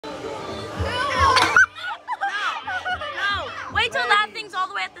Wings all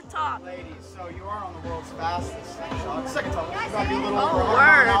the way at the top. Ladies, so you are on the world's fastest SlingShot. Second time. We've got to do a little Oh,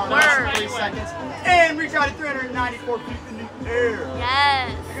 word. 3 seconds. And reach out at 394 feet in the air.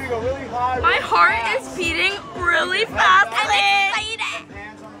 Yes. You're going to go really high. My really heart fast. is beating really fast. I'm excited.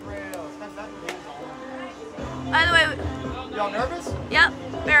 Hands on the rails. That's hands on. By the way, Y'all nervous? yep,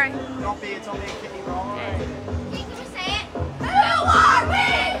 very. Don't be. It's only a kicking wrong. Okay. Can you just say it? Who are we?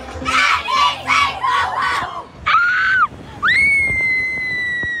 Anything woo-woo!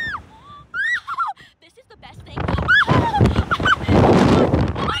 This is the best thing. Oh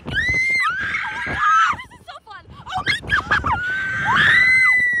my god! This is so fun. Oh my god! This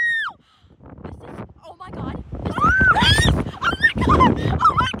is. Oh my god! This is. Oh my god!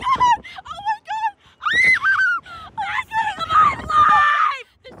 Oh my god! Oh my god! Best thing of my life!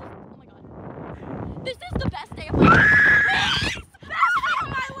 This is. Oh my god! This is the best day of my life. Best thing of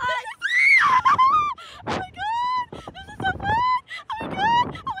my life! Oh my god! This is so fun! Oh my god!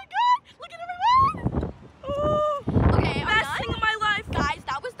 Oh my god! Look at everyone! Ooh. Okay, best thing of my life. Guys,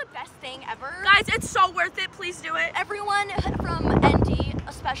 that was the best thing ever. Guys, it's so worth it. Please do it. Everyone from ND,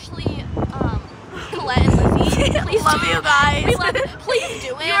 especially Colette and Lizzie, please Love you guys. We love you. Please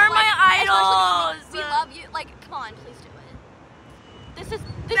do it. You're my idols. We love you. Like, come on, please do it. This is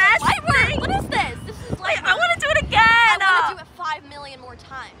Best light work. thing. What is this? This is light Wait, I work. want to do it again. I want to do it 5 million more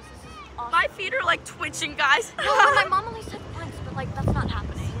times. This is awesome. My feet are like twitching, guys. No, my mom only said once, but like that's not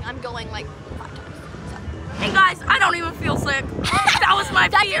happening. I'm going like 5 times. So. Hey guys, I don't even feel sick. That was my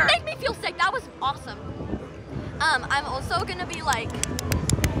That fear. didn't make me feel sick. That was awesome. I'm also gonna be like,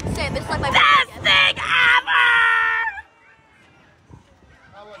 say this like my Best birthday thing ever!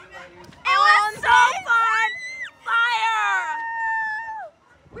 It was so fun! Fire!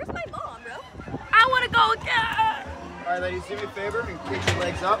 Where's my mom, bro? I want to go again. All right, ladies, do me a favor and kick your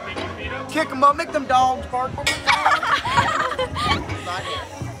legs up. Kick them up. Make them dogs bark. Not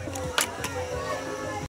here.